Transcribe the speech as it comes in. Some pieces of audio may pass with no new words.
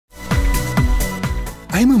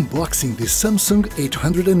I'm unboxing the Samsung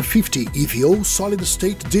 850 EVO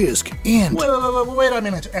solid-state disk and... Wait a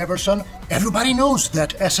minute, Everson. Everybody knows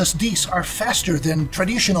that SSDs are faster than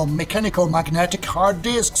traditional mechanical magnetic hard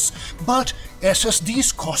disks, but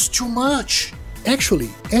SSDs cost too much. Actually,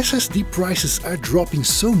 SSD prices are dropping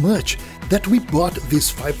so much that we bought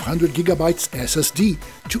this 500GB SSD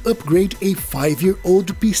to upgrade a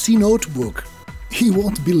 5-year-old PC notebook. You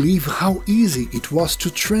won't believe how easy it was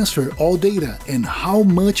to transfer all data and how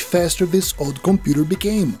much faster this old computer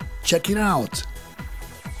became. Check it out!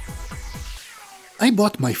 I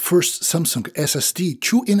bought my first Samsung SSD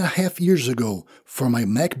 2.5 years ago for my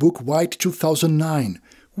MacBook White 2009,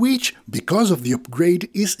 which, because of the upgrade,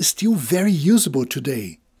 is still very usable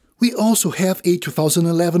today. We also have a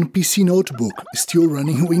 2011 PC notebook, still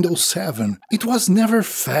running Windows 7. It was never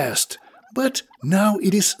fast, but now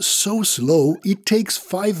it is so slow it takes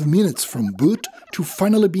 5 minutes from boot to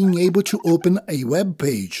finally being able to open a web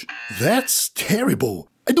page. That's terrible!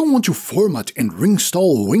 I don't want to format and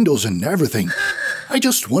reinstall Windows and everything. I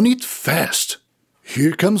just want it fast.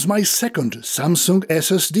 Here comes my second Samsung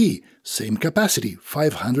SSD, same capacity,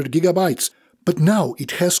 500GB, but now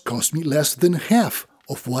it has cost me less than half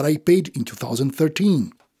of what I paid in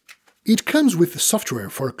 2013. It comes with software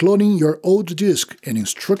for cloning your old disk and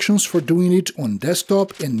instructions for doing it on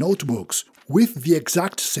desktop and notebooks, with the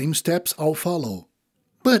exact same steps I'll follow.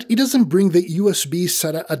 But it doesn't bring the USB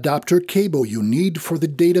SATA adapter cable you need for the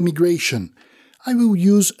data migration. I will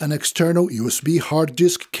use an external USB hard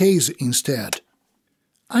disk case instead.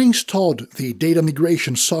 I installed the data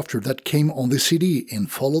migration software that came on the CD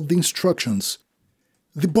and followed the instructions.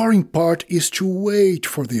 The boring part is to wait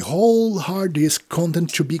for the whole hard disk content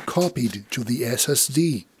to be copied to the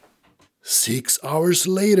SSD. 6 hours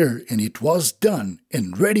later and it was done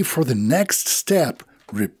and ready for the next step,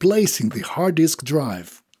 replacing the hard disk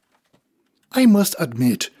drive. I must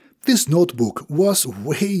admit, this notebook was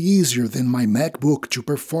way easier than my MacBook to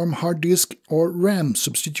perform hard disk or RAM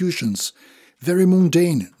substitutions. Very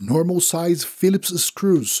mundane, normal size Phillips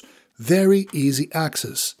screws, very easy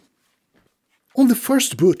access. On the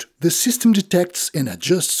first boot, the system detects and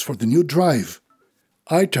adjusts for the new drive.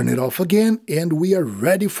 I turn it off again and we are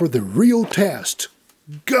ready for the real test.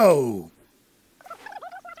 Go!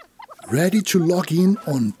 Ready to log in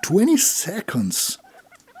on 20 seconds.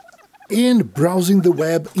 And browsing the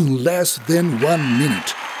web in less than 1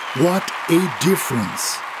 minute. What a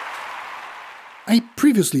difference! I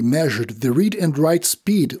previously measured the read and write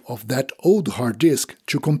speed of that old hard disk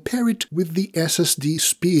to compare it with the SSD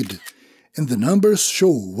speed, and the numbers show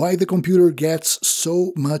why the computer gets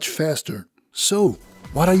so much faster. So,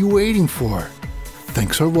 what are you waiting for?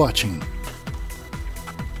 Thanks for watching.